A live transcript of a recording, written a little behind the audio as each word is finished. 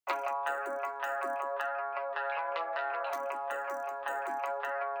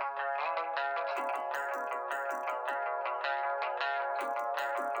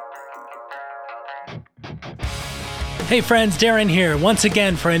Hey friends, Darren here once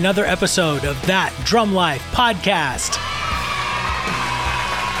again for another episode of That Drum Life podcast.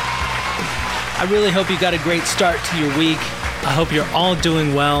 I really hope you got a great start to your week. I hope you're all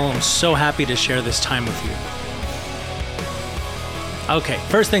doing well. I'm so happy to share this time with you. Okay,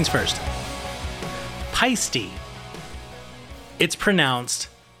 first things first. Paiste. It's pronounced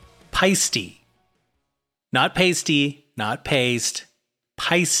paiste. Not pasty, not paste,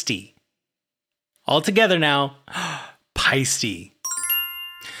 paiste. All together now. Paiste.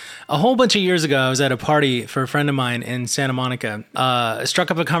 A whole bunch of years ago, I was at a party for a friend of mine in Santa Monica. Struck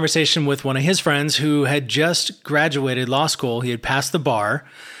up a conversation with one of his friends who had just graduated law school. He had passed the bar.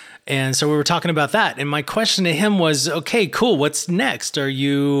 And so we were talking about that. And my question to him was, okay, cool. What's next? Did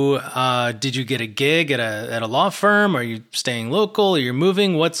you get a gig at a law firm? Are you staying local? Are you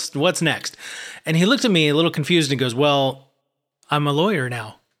moving? What's next? And he looked at me a little confused and goes, well, I'm a lawyer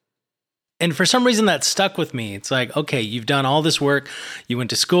now. And for some reason that stuck with me. It's like, okay, you've done all this work. You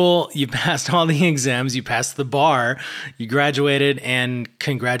went to school, you passed all the exams, you passed the bar, you graduated, and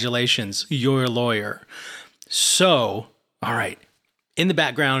congratulations, you're a lawyer. So, all right, in the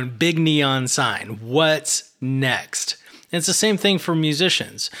background, big neon sign. What's next? And it's the same thing for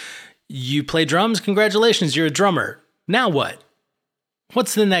musicians. You play drums, congratulations, you're a drummer. Now what?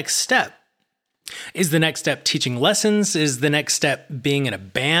 What's the next step? Is the next step teaching lessons? Is the next step being in a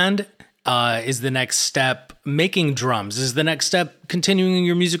band? Is the next step making drums? Is the next step continuing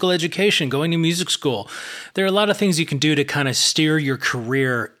your musical education, going to music school? There are a lot of things you can do to kind of steer your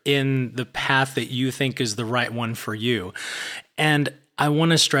career in the path that you think is the right one for you. And I want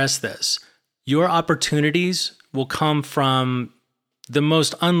to stress this. Your opportunities will come from the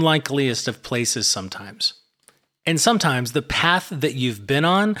most unlikeliest of places sometimes. And sometimes the path that you've been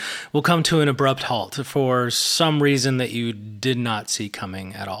on will come to an abrupt halt for some reason that you did not see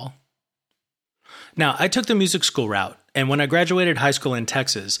coming at all. Now, I took the music school route, and when I graduated high school in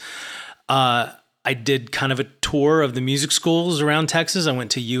Texas, I did kind of a tour of the music schools around Texas. I went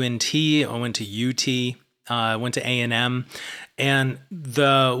to UNT, I went to UT, I went to A&M, and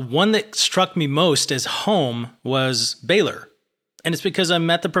the one that struck me most as home was Baylor. And it's because I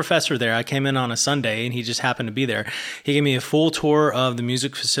met the professor there. I came in on a Sunday, and he just happened to be there. He gave me a full tour of the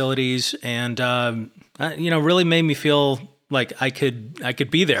music facilities, and really made me feel like I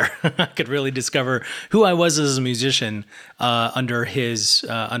could be there. I could really discover who I was as a musician under his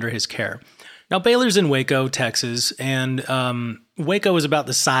care. Now, Baylor's in Waco, Texas, and Waco was about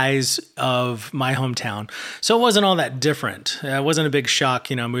the size of my hometown, so it wasn't all that different. It wasn't a big shock,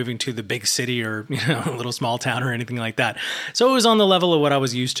 moving to the big city or a little small town or anything like that. So it was on the level of what I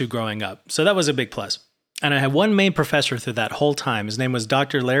was used to growing up. So that was a big plus. And I had one main professor through that whole time. His name was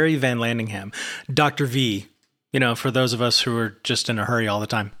Dr. Larry Van Landingham, Dr. V. For those of us who are just in a hurry all the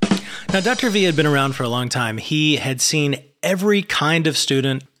time. Now, Dr. V had been around for a long time. He had seen every kind of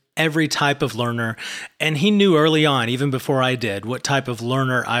student, every type of learner, and he knew early on, even before I did, what type of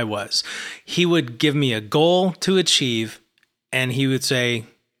learner I was. He would give me a goal to achieve, and he would say,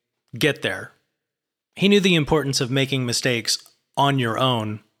 get there. He knew the importance of making mistakes on your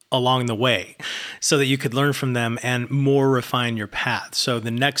own along the way so that you could learn from them and more refine your path. So the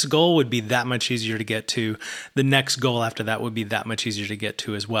next goal would be that much easier to get to. The next goal after that would be that much easier to get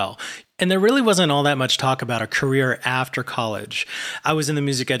to as well. And there really wasn't all that much talk about a career after college. I was in the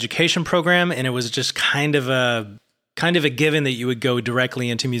music education program, and it was just kind of a given that you would go directly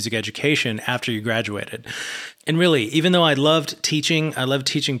into music education after you graduated. And really, even though I loved teaching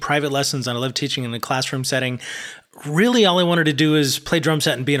private lessons, and I loved teaching in a classroom setting, really all I wanted to do is play drum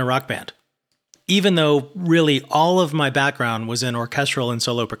set and be in a rock band, even though really all of my background was in orchestral and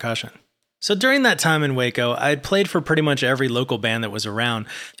solo percussion. So during that time in Waco, I had played for pretty much every local band that was around.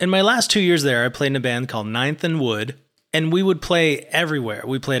 In my last 2 years there, I played in a band called Ninth and Wood, and we would play everywhere.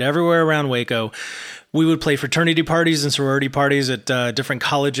 We played everywhere around Waco. We would play fraternity parties and sorority parties at different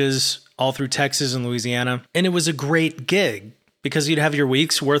colleges all through Texas and Louisiana. And it was a great gig, because you'd have your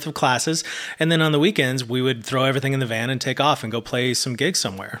week's worth of classes, and then on the weekends, we would throw everything in the van and take off and go play some gigs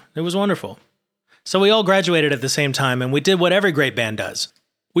somewhere. It was wonderful. So we all graduated at the same time, and we did what every great band does.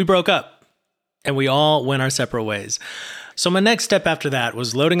 We broke up, and we all went our separate ways. So my next step after that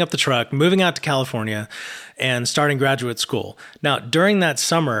was loading up the truck, moving out to California, and starting graduate school. Now, during that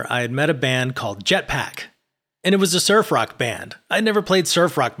summer, I had met a band called Jetpack. And it was a surf rock band. I'd never played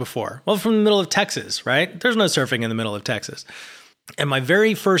surf rock before. Well, from the middle of Texas, right? There's no surfing in the middle of Texas. And my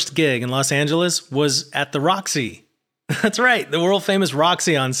very first gig in Los Angeles was at the Roxy. That's right, the world famous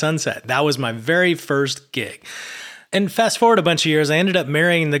Roxy on Sunset. That was my very first gig. And fast forward a bunch of years, I ended up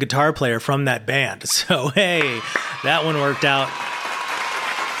marrying the guitar player from that band. So hey, that one worked out.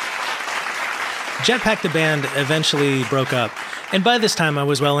 Jetpack the band eventually broke up. And by this time, I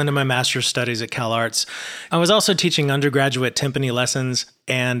was well into my master's studies at Cal Arts. I was also teaching undergraduate timpani lessons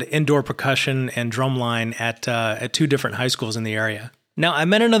and indoor percussion and drumline at 2 different high schools in the area. Now, I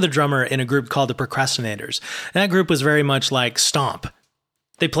met another drummer in a group called the Procrastinators. And that group was very much like Stomp.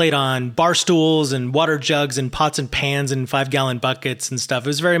 They played on bar stools and water jugs and pots and pans and 5-gallon buckets and stuff. It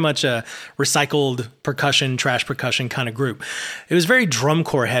was very much a recycled percussion, trash percussion kind of group. It was very drum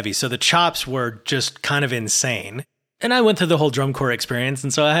corps heavy, so the chops were just kind of insane. And I went through the whole drum corps experience,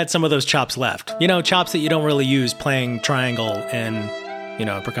 and so I had some of those chops left. You know, chops that you don't really use playing triangle in,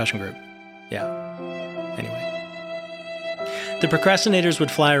 a percussion group. Yeah. Anyway. The Procrastinators would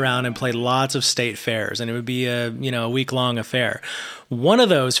fly around and play lots of state fairs, and it would be a week-long affair. One of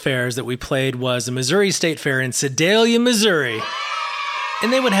those fairs that we played was the Missouri State Fair in Sedalia, Missouri.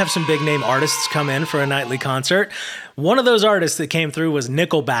 And they would have some big-name artists come in for a nightly concert. One of those artists that came through was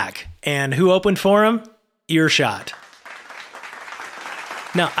Nickelback. And who opened for him? Earshot.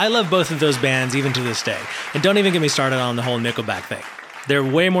 Now, I love both of those bands even to this day. And don't even get me started on the whole Nickelback thing. There are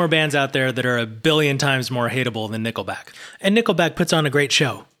way more bands out there that are a billion times more hateable than Nickelback. And Nickelback puts on a great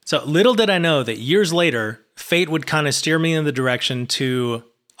show. So little did I know that years later, fate would kind of steer me in the direction to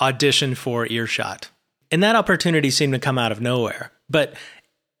audition for Earshot. And that opportunity seemed to come out of nowhere. But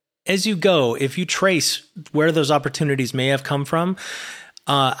as you go, if you trace where those opportunities may have come from,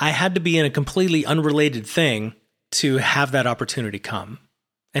 I had to be in a completely unrelated thing to have that opportunity come.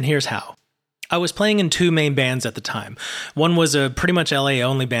 And here's how. I was playing in 2 main bands at the time. One was a pretty much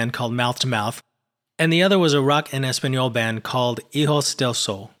LA-only band called Mouth to Mouth, and the other was a rock en español band called Hijos del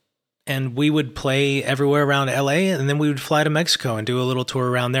Sol. And we would play everywhere around LA, and then we would fly to Mexico and do a little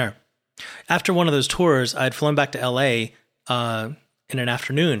tour around there. After one of those tours, I'd flown back to LA in an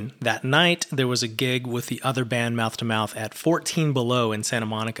afternoon. That night, there was a gig with the other band, Mouth to Mouth, at 14 Below in Santa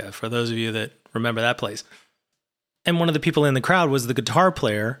Monica, for those of you that remember that place. And one of the people in the crowd was the guitar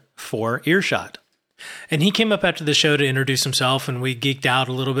player for Earshot. And he came up after the show to introduce himself, and we geeked out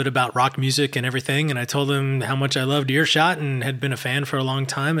a little bit about rock music and everything, and I told him how much I loved Earshot and had been a fan for a long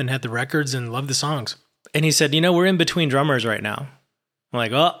time and had the records and loved the songs. And he said, we're in between drummers right now. I'm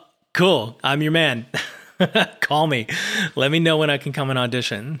like, oh, cool, I'm your man. Call me. Let me know when I can come and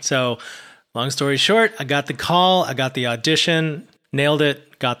audition. So, long story short, I got the call, I got the audition, nailed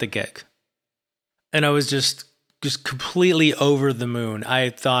it, got the gig. And I was just completely over the moon. I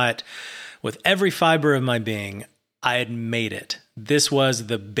thought with every fiber of my being, I had made it. This was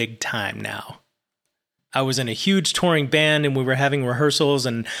the big time now. I was in a huge touring band and we were having rehearsals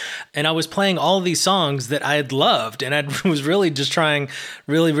and I was playing all these songs that I had loved, and I was really just trying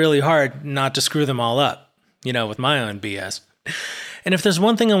really, really hard not to screw them all up, with my own BS. And if there's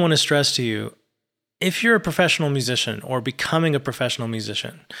one thing I want to stress to you, if you're a professional musician or becoming a professional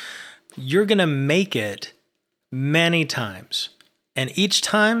musician, you're going to make it many times. And each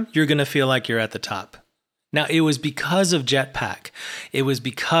time, you're going to feel like you're at the top. Now, it was because of Jetpack. It was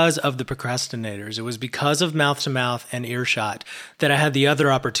because of the Procrastinators. It was because of Mouth to Mouth and Earshot that I had the other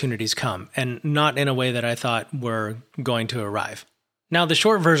opportunities come, and not in a way that I thought were going to arrive. Now, the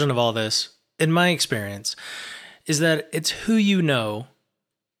short version of all this, in my experience, is that it's who you know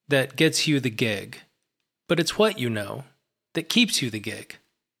that gets you the gig, but it's what you know that keeps you the gig.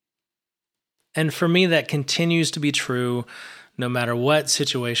 And for me, that continues to be true no matter what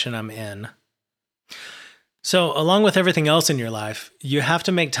situation I'm in. So, along with everything else in your life, you have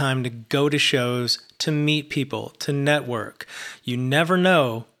to make time to go to shows, to meet people, to network. You never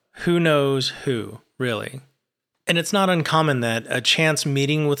know who knows who, really. And it's not uncommon that a chance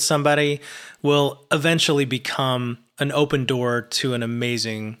meeting with somebody will eventually become an open door to an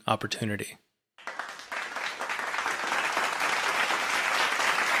amazing opportunity.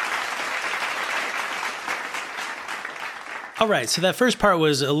 All right, so that first part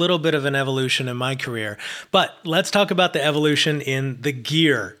was a little bit of an evolution in my career, but let's talk about the evolution in the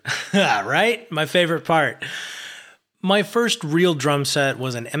gear, right? My favorite part. My first real drum set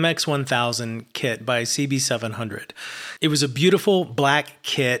was an MX-1000 kit by CB700. It was a beautiful black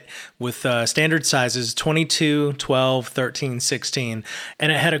kit with standard sizes 22, 12, 13, 16,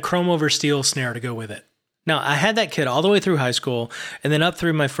 and it had a chrome over steel snare to go with it. Now, I had that kit all the way through high school and then up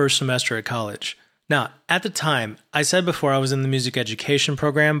through my first semester at college. Now, at the time, I said before I was in the music education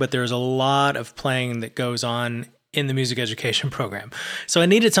program, but there's a lot of playing that goes on in the music education program. So I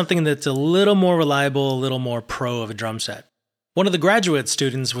needed something that's a little more reliable, a little more pro of a drum set. One of the graduate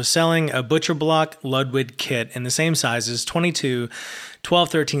students was selling a Butcher Block Ludwig kit in the same sizes, 22, 12,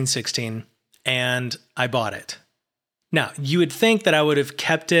 13, 16, and I bought it. Now, you would think that I would have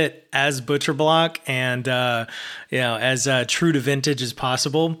kept it as Butcher Block and, as true to vintage as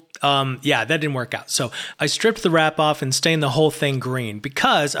possible. That didn't work out. So I stripped the wrap off and stained the whole thing green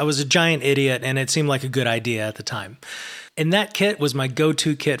because I was a giant idiot and it seemed like a good idea at the time. And that kit was my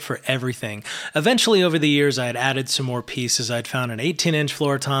go-to kit for everything. Eventually, over the years, I had added some more pieces. I'd found an 18-inch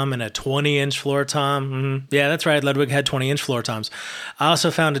floor tom and a 20-inch floor tom. Yeah, that's right. Ludwig had 20-inch floor toms. I also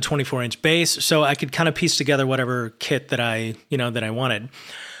found a 24-inch bass, so I could kind of piece together whatever kit that I wanted.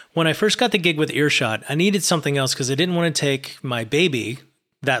 When I first got the gig with Earshot, I needed something else because I didn't want to take my baby,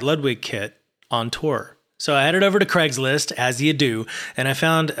 that Ludwig kit, on tour. So I headed over to Craigslist, as you do, and I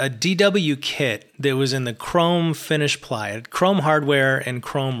found a DW kit that was in the chrome finish ply, chrome hardware and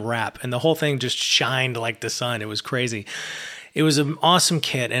chrome wrap, and the whole thing just shined like the sun. It was crazy. It was an awesome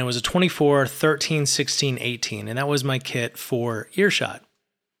kit, and it was a 24, 13, 16, 18, and that was my kit for Earshot.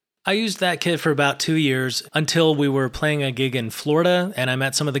 I used that kit for about 2 years until we were playing a gig in Florida, and I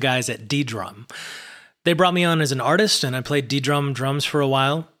met some of the guys at D-Drum. They brought me on as an artist, and I played D-Drum drums for a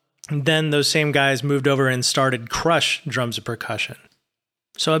while. Then those same guys moved over and started Crush Drums and Percussion.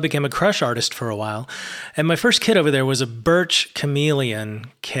 So I became a Crush artist for a while. And my first kit over there was a Birch Chameleon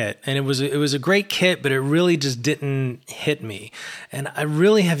kit. And it was a great kit, but it really just didn't hit me. And I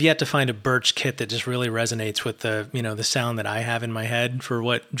really have yet to find a Birch kit that just really resonates with the sound that I have in my head for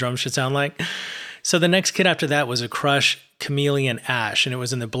what drums should sound like. So the next kit after that was a Crush Chameleon Ash, and it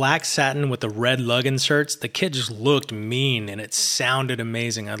was in the black satin with the red lug inserts. The kit just looked mean, and it sounded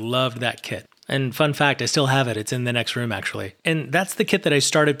amazing. I loved that kit. And fun fact, I still have it. It's in the next room, actually. And that's the kit that I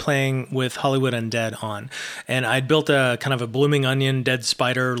started playing with Hollywood Undead on. And I'd built a kind of a Blooming Onion, Dead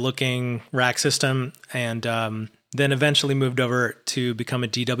Spider-looking rack system, and then eventually moved over to become a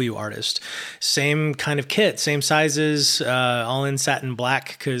DW artist. Same kind of kit, same sizes, all in satin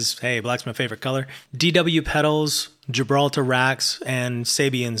black, because, hey, black's my favorite color. DW pedals, Gibraltar racks, and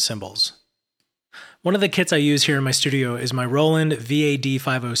Sabian cymbals. One of the kits I use here in my studio is my Roland VAD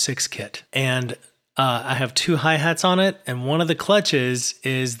 506 kit. And I have 2 hi-hats on it, and one of the clutches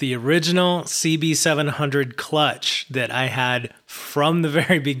is the original CB700 clutch that I had from the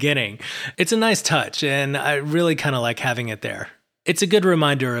very beginning. It's a nice touch, and I really kind of like having it there. It's a good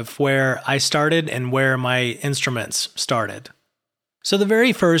reminder of where I started and where my instruments started. So the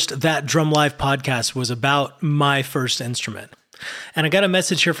very first That Drum Live podcast was about my first instrument. And I got a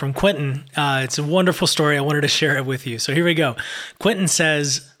message here from Quentin. It's a wonderful story. I wanted to share it with you. So here we go. Quentin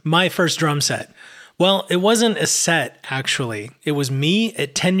says, my first drum set. Well, it wasn't a set, actually. It was me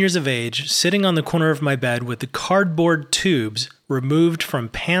at 10 years of age, sitting on the corner of my bed with the cardboard tubes removed from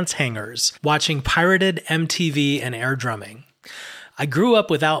pants hangers, watching pirated MTV and air drumming. I grew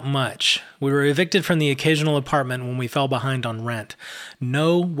up without much. We were evicted from the occasional apartment when we fell behind on rent.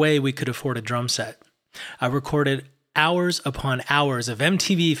 No way we could afford a drum set. I recorded hours upon hours of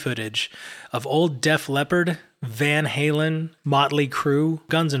MTV footage of old Def Leppard, Van Halen, Motley Crue,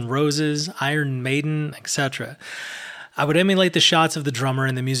 Guns N' Roses, Iron Maiden, etc. I would emulate the shots of the drummer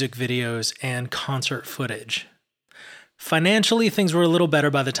in the music videos and concert footage. Financially, things were a little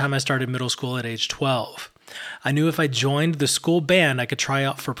better by the time I started middle school at age 12. I knew if I joined the school band, I could try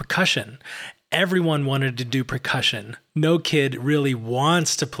out for percussion. Everyone wanted to do percussion. No kid really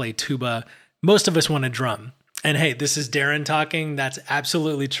wants to play tuba. Most of us want to drum. And hey, this is Darren talking. That's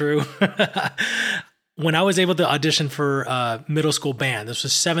absolutely true. When I was able to audition for middle school band, this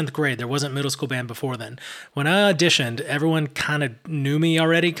was 7th grade. There wasn't middle school band before then. When I auditioned, everyone kind of knew me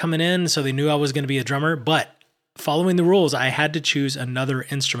already coming in, so they knew I was going to be a drummer. But following the rules, I had to choose another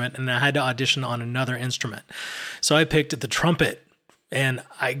instrument, and I had to audition on another instrument. So I picked the trumpet. And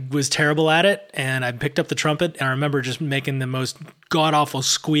I was terrible at it, and I picked up the trumpet, and I remember just making the most god-awful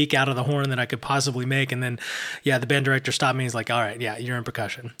squeak out of the horn that I could possibly make. And then, the band director stopped me. He's like, all right, you're in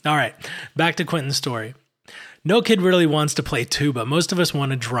percussion. All right, back to Quentin's story. No kid really wants to play tuba. Most of us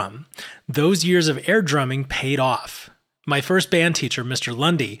want to drum. Those years of air drumming paid off. My first band teacher, Mr.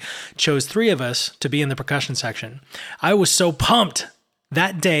 Lundy, chose 3 of us to be in the percussion section. I was so pumped.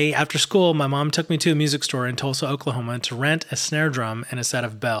 That day, after school, my mom took me to a music store in Tulsa, Oklahoma to rent a snare drum and a set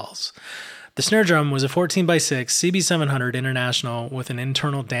of bells. The snare drum was a 14x6 CB700 International with an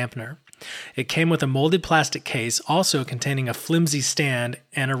internal dampener. It came with a molded plastic case, also containing a flimsy stand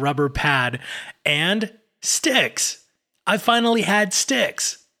and a rubber pad, and sticks. I finally had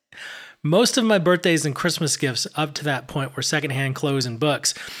sticks. Most of my birthdays and Christmas gifts up to that point were secondhand clothes and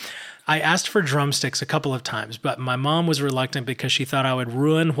books. I asked for drumsticks a couple of times, but my mom was reluctant because she thought I would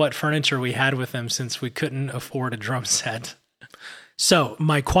ruin what furniture we had with them since we couldn't afford a drum set. So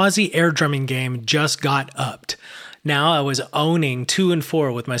my quasi air drumming game just got upped. Now I was owning 2 and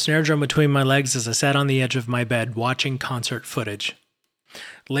 4 with my snare drum between my legs as I sat on the edge of my bed watching concert footage.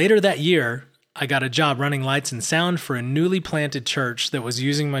 Later that year, I got a job running lights and sound for a newly planted church that was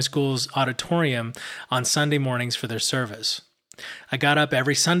using my school's auditorium on Sunday mornings for their service. I got up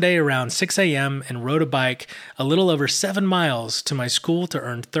every Sunday around 6 a.m. and rode a bike a little over 7 miles to my school to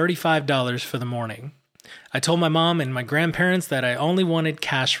earn $35 for the morning. I told my mom and my grandparents that I only wanted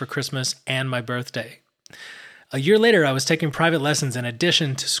cash for Christmas and my birthday. A year later, I was taking private lessons in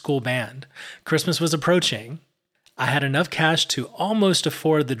addition to school band. Christmas was approaching. I had enough cash to almost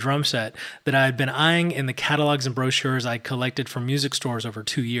afford the drum set that I had been eyeing in the catalogs and brochures I collected from music stores over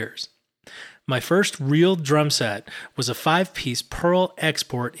 2 years. My first real drum set was a 5-piece Pearl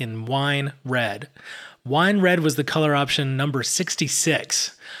Export in wine red. Wine red was the color option number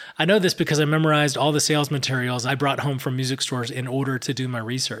 66. I know this because I memorized all the sales materials I brought home from music stores in order to do my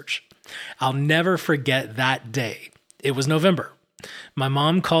research. I'll never forget that day. It was November. My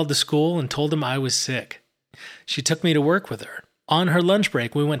mom called the school and told them I was sick. She took me to work with her. On her lunch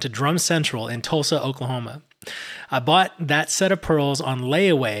break, we went to Drum Central in Tulsa, Oklahoma. I bought that set of pearls on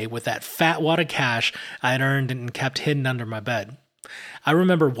layaway with that fat wad of cash I had earned and kept hidden under my bed. I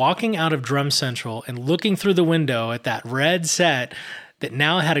remember walking out of Drum Central and looking through the window at that red set that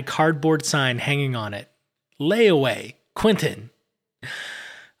now had a cardboard sign hanging on it. Layaway, Quentin.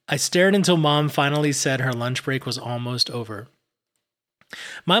 I stared until Mom finally said her lunch break was almost over.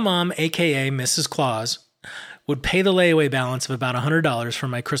 My mom, aka Mrs. Claus, would pay the layaway balance of about $100 for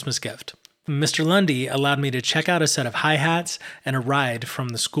my Christmas gift. Mr. Lundy allowed me to check out a set of hi-hats and a ride from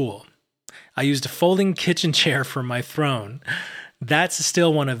the school. I used a folding kitchen chair for my throne. That's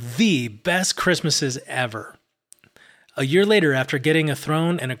still one of the best Christmases ever. A year later, after getting a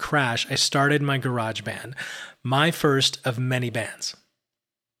throne and a crash, I started my garage band, my first of many bands.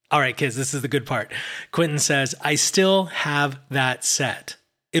 All right, kids, this is the good part. Quentin says, I still have that set.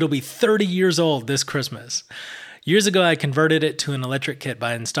 It'll be 30 years old this Christmas. Years ago, I converted it to an electric kit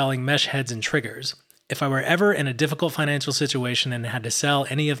by installing mesh heads and triggers. If I were ever in a difficult financial situation and had to sell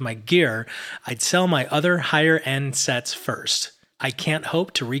any of my gear, I'd sell my other higher-end sets first. I can't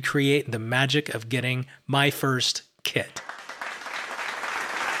hope to recreate the magic of getting my first kit.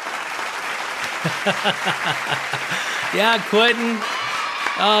 Yeah, Quentin.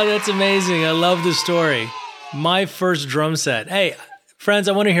 Oh, that's amazing. I love the story. My first drum set. Hey, friends,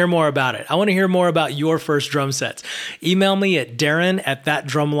 I want to hear more about it. I want to hear more about your first drum sets. Email me at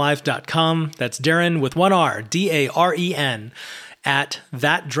Darren@thatdrumlife.com. That's Darren with one R, Daren,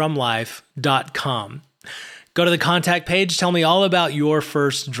 @thatdrumlife.com. Go to the contact page. Tell me all about your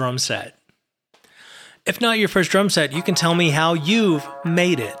first drum set. If not your first drum set, you can tell me how you've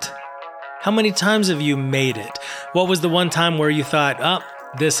made it. How many times have you made it? What was the one time where you thought, oh,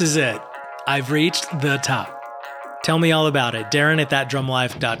 this is it. I've reached the top. Tell me all about it.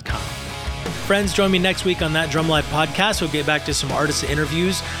 Darren@thatdrumlife.com. Friends, join me next week on That Drum Life podcast. We'll get back to some artist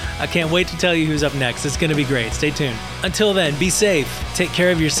interviews. I can't wait to tell you who's up next. It's going to be great. Stay tuned. Until then, be safe. Take care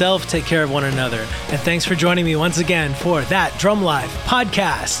of yourself. Take care of one another. And thanks for joining me once again for That Drum Life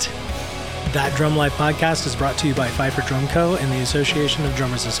podcast. That Drum Life podcast is brought to you by Pfeiffer Drum Co. and the Association of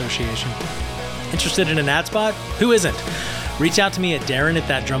Drummers Association. Interested in an ad spot? Who isn't? Reach out to me at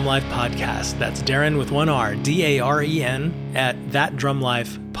Darren@thatdrumlife podcast. That's Darren with one R, Daren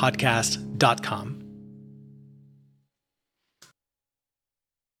 @thatdrumlifepodcast.com.